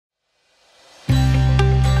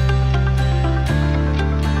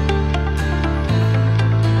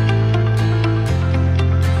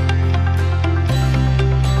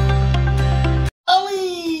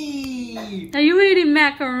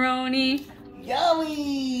macaroni.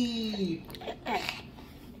 Yummy!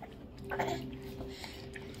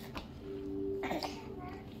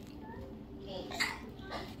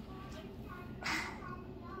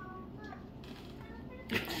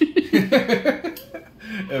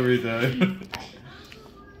 Every time.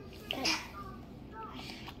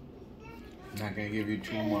 I'm not gonna give you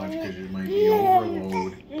too much because it might be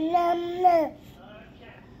overload.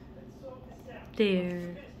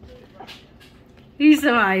 There. You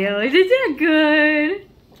smile. Isn't that good?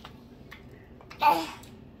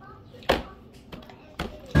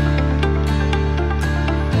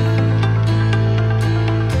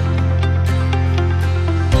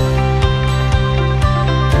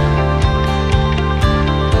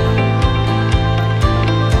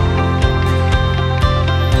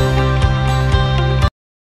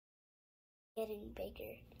 Getting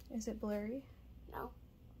bigger. Is it blurry? No.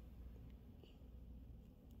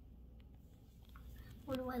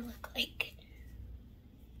 What do I look like?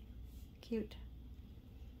 Cute.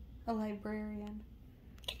 A librarian.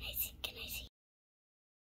 Can I see? Can I see?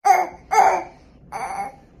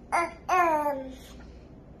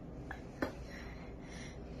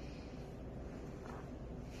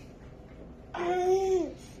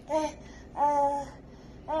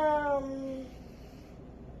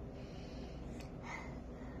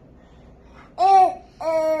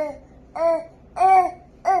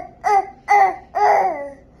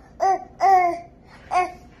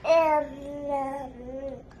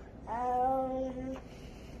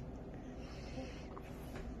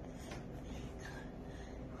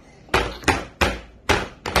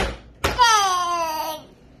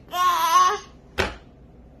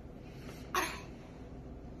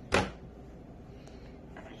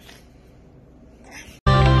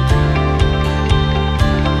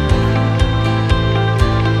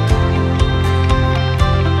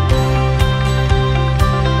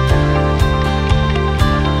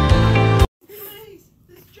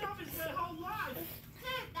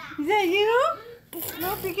 Is that you?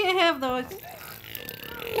 Nope, you can't have those.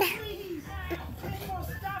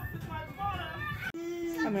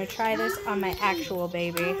 I'm gonna try this on my actual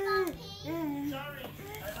baby.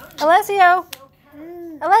 Alessio!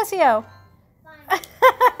 Alessio!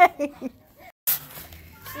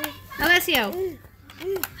 Alessio!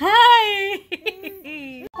 Hi!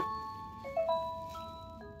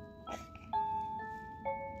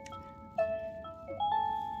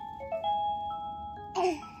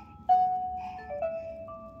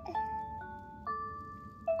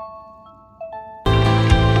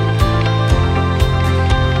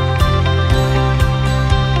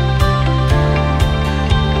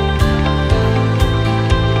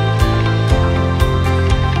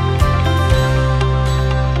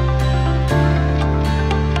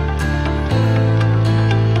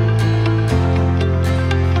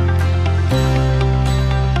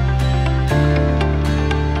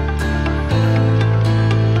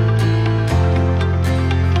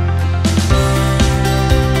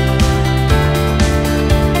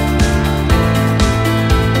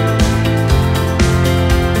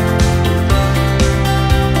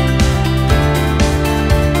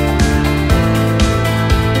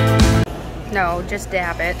 No, just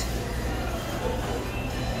dab it.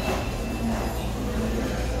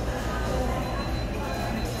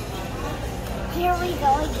 Here we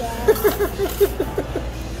go again.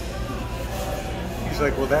 He's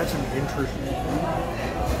like, well, that's an interesting.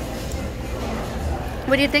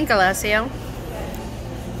 What do you think, Alessio?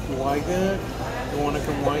 You like it? You want to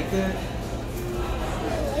come like it?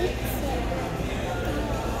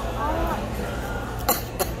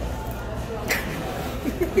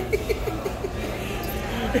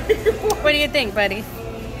 What do you think, buddy?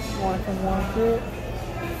 Want to come like it?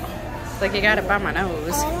 It's like you got it by my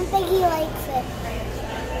nose. I don't think he likes it.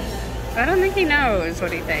 I don't think he knows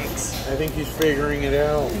what he thinks. I think he's figuring it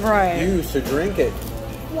out. Right. You used to drink it.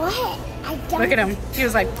 What? I don't. Look at him. He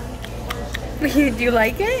was like, do you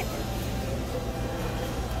like it?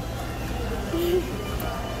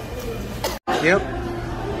 Yep.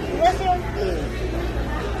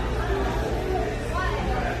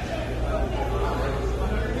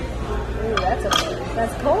 Ooh,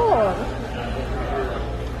 that's cold.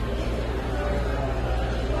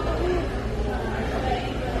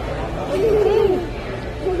 What do you think?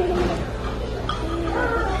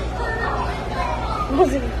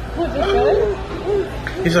 Was it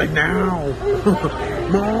good? He's like, now.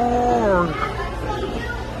 More.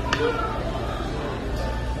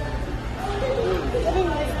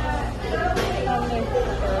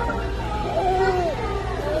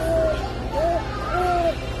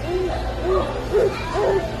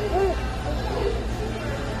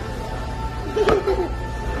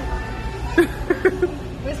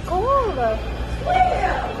 go.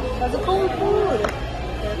 That's a full of food.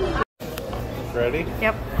 Ready?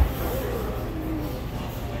 Yep.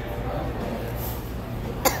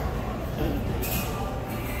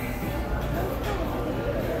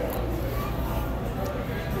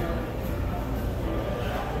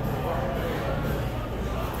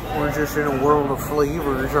 We're just in a world of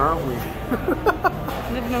flavors, aren't we?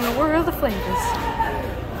 Living in a world of flavors.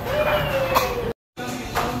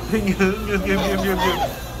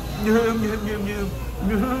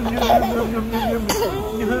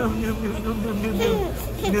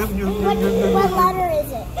 What letter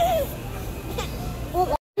is it?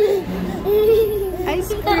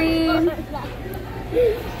 Ice cream.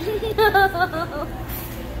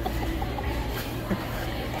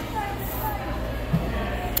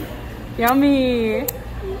 Yummy.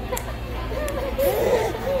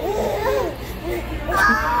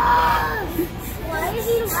 Why does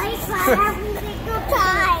he like that every single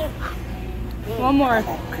time? One more.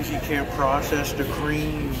 Because you can't process the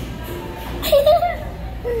cream.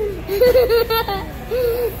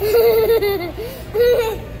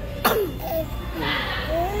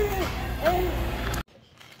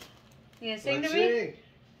 You gonna sing Let's to me? sing.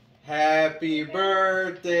 Happy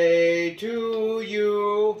birthday to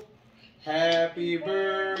you. Happy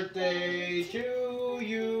birthday to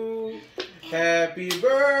you. Happy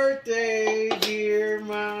birthday, dear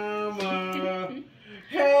mama.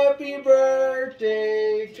 Happy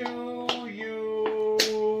birthday to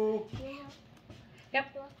you. Yep.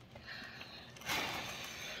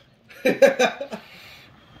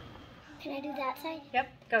 Can I do that side? Yep.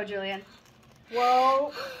 Go, Julian.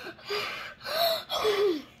 Whoa.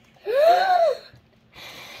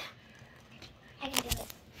 I can do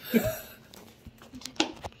it.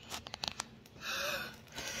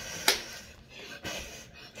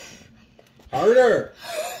 Harder.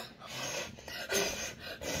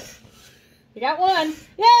 You got one.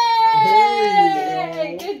 There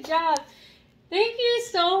Yay! we go. Good job. Thank you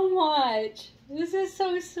so much. This is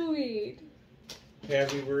so sweet.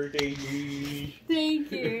 Happy birthday.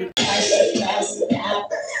 Thank you.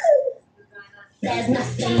 There's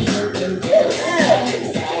nothing you can do.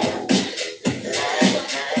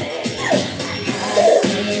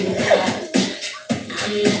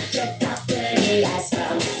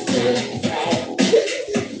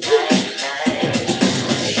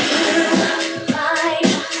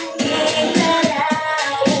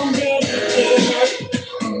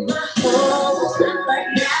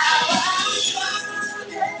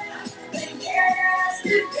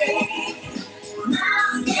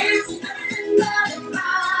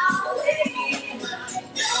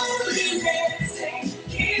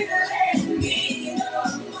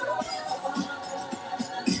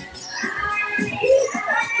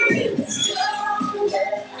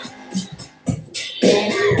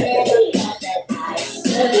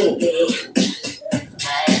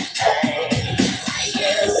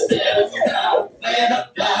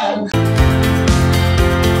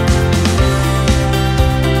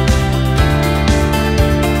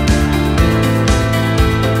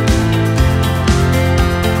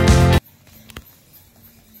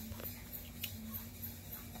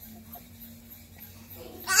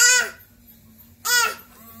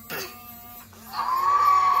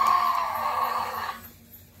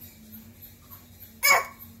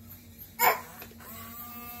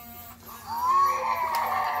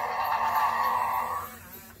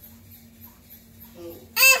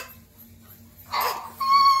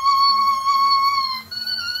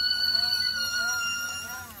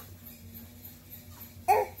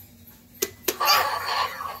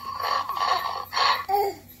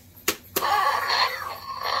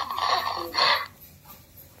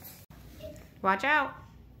 Watch out.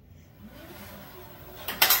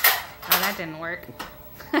 Oh, that didn't work.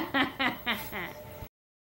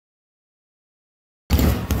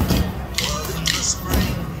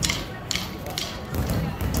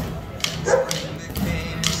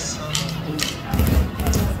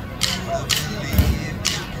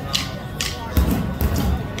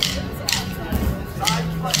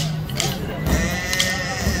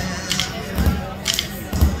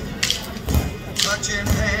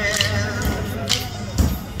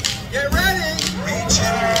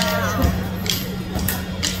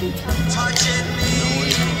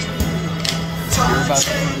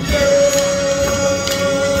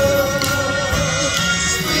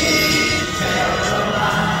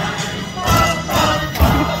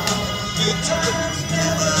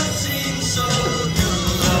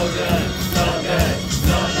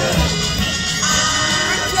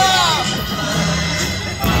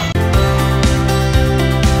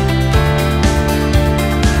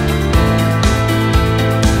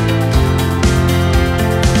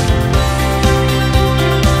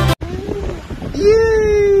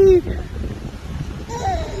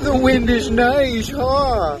 is nice,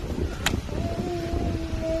 huh?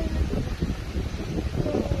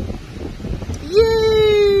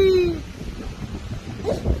 Yay!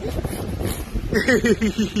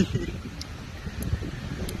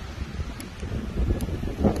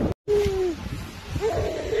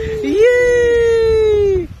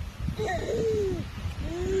 Yay!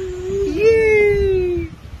 Yay!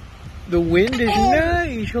 The wind is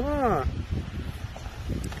nice, huh?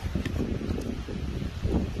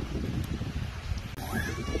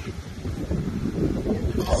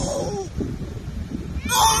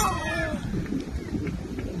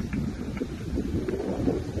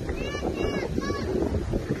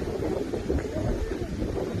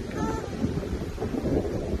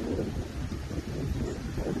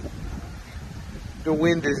 The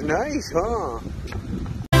wind is nice, huh?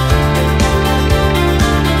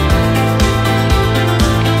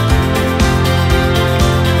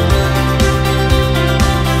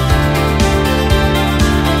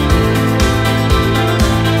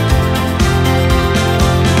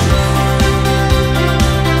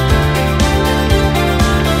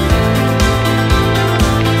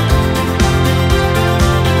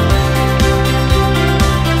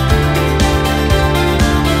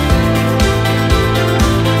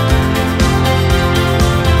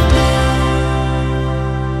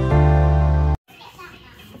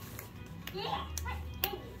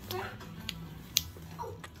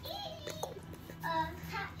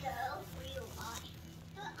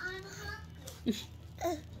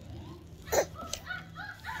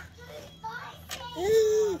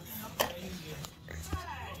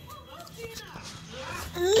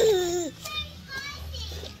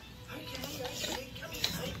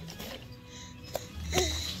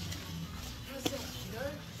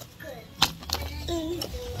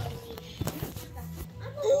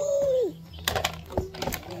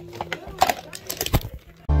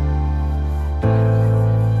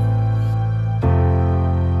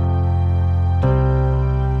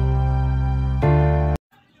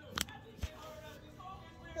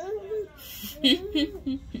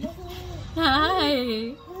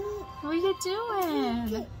 Hi. What are you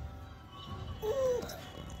doing?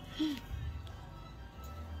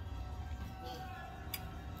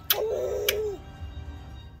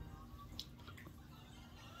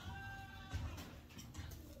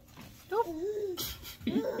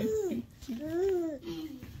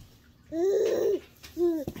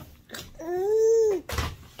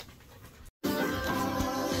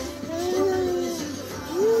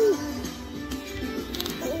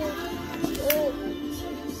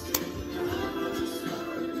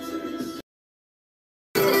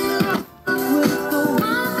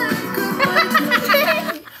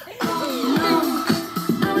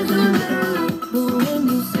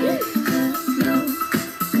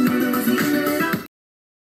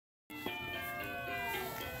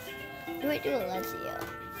 Do it to Alessio.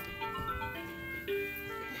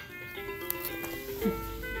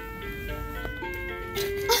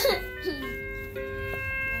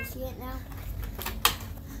 Can I see it now?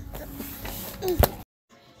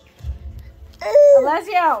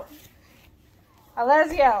 Alessio!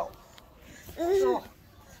 Alessio! Oh.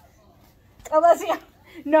 Alessio!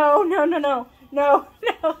 No, no, no, no, no,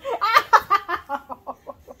 no. Ow!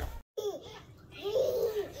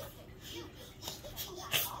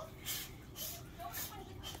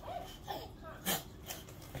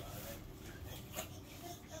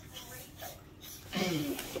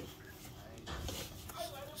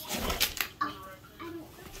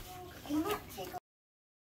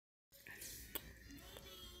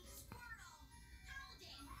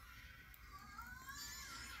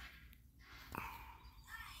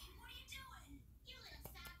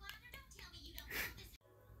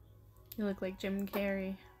 You look like Jim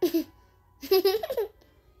Carrey.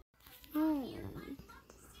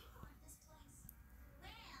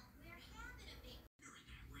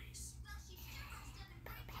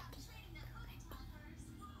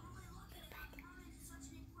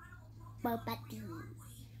 Bopati,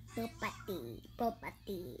 bopati,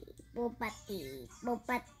 bopati, bopati,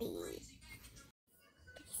 bopati.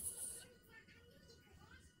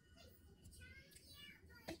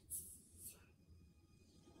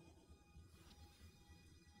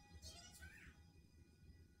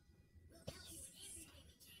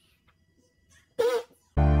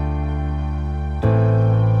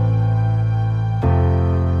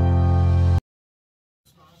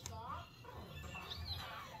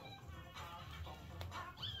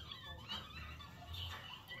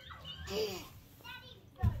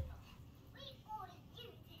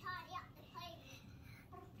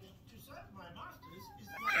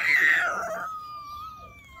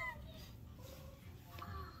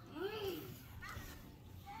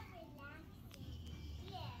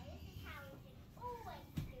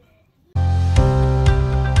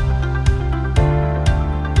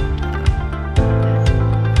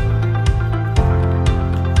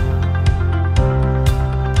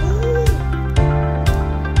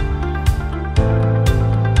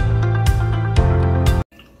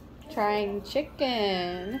 frying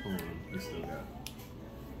chicken. Hold on, we still got.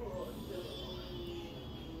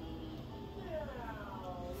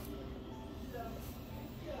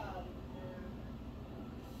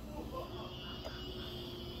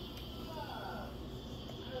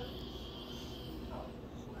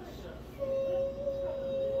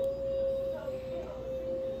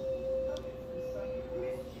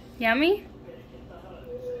 Yummy?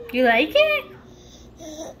 You like it?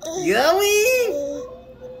 Yummy!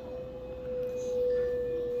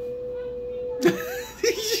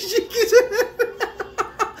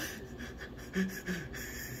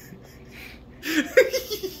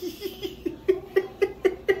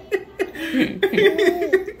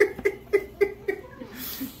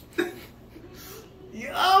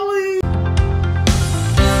 Yummy!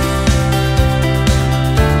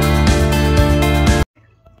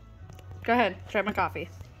 Go ahead, try my coffee.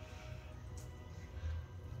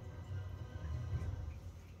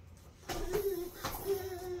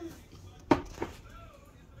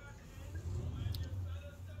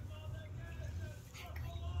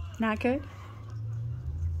 Not good? It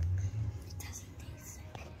doesn't taste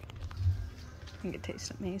good. I think it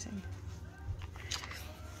tastes amazing.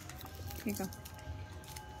 Here you go.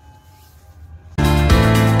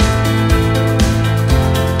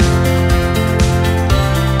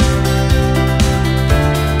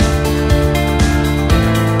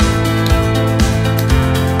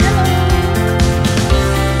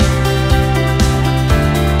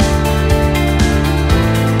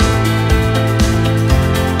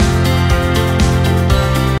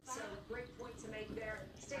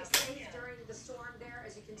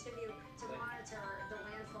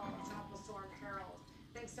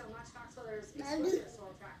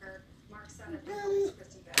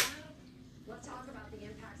 Let's talk about the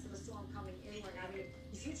impacts of a storm coming inland. I mean,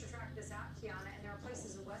 you future track this out, Kiana, and there are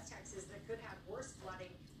places in West Texas that could have worse flooding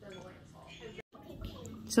than the landfall.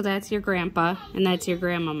 So that's your grandpa, and that's your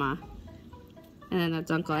grandmama. And then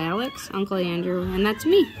that's Uncle Alex, Uncle Andrew, and that's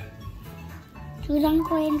me. Who's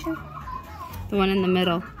Uncle Andrew? The one in the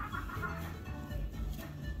middle.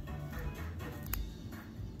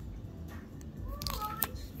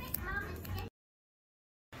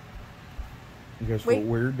 Guess what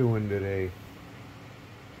we're doing today?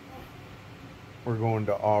 We're going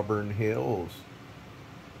to Auburn Hills.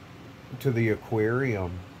 To the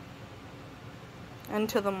aquarium. And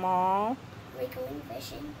to the mall. Are we going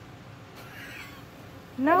fishing?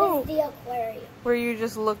 No. What is the aquarium? Where you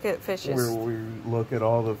just look at fishes. Where we look at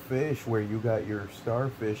all the fish, where you got your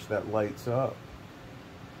starfish that lights up.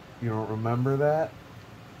 You don't remember that?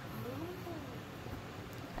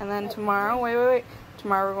 And then tomorrow, wait.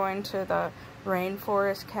 Tomorrow we're going to the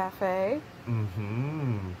Rainforest Cafe.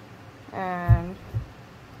 Mm-hmm. And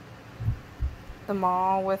the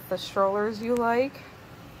mall with the strollers you like.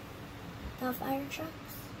 The fire trucks?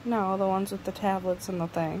 No, the ones with the tablets and the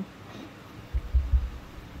thing.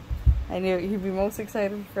 I knew you'd be most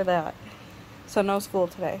excited for that. So no school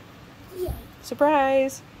today. Yeah.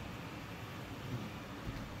 Surprise!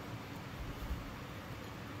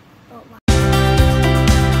 But why?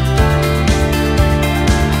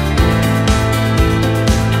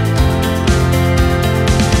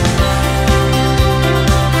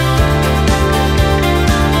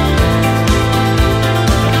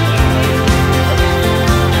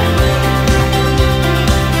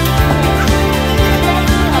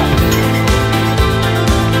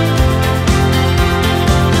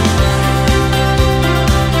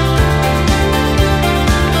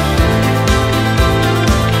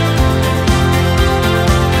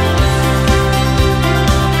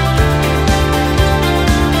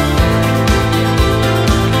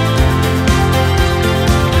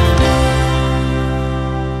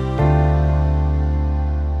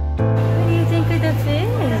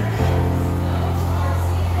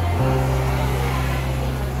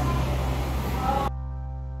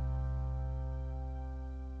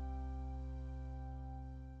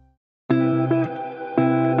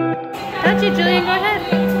 Touch it, Julian, go ahead.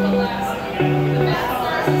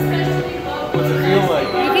 What's it feel like?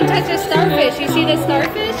 You can touch a starfish. You see the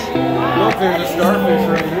starfish? Look, there's a starfish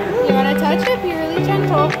right here. You want to touch it? Be really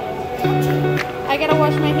gentle. I gotta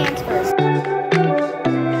wash my hands first.